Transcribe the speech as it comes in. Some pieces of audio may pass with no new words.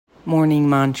Morning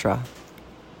mantra.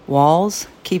 Walls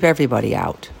keep everybody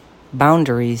out.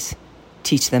 Boundaries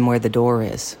teach them where the door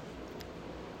is.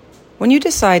 When you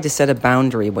decide to set a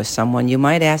boundary with someone, you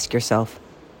might ask yourself,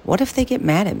 what if they get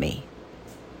mad at me?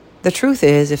 The truth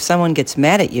is, if someone gets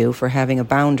mad at you for having a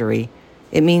boundary,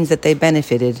 it means that they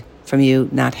benefited from you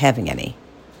not having any.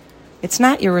 It's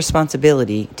not your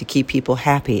responsibility to keep people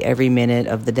happy every minute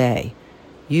of the day.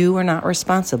 You are not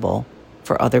responsible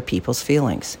for other people's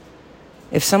feelings.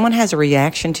 If someone has a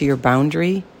reaction to your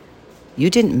boundary, you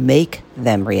didn't make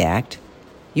them react.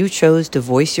 You chose to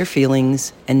voice your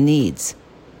feelings and needs.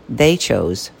 They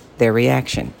chose their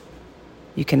reaction.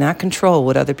 You cannot control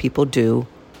what other people do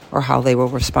or how they will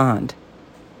respond.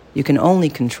 You can only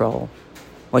control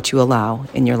what you allow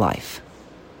in your life.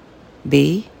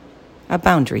 Be a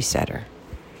boundary setter.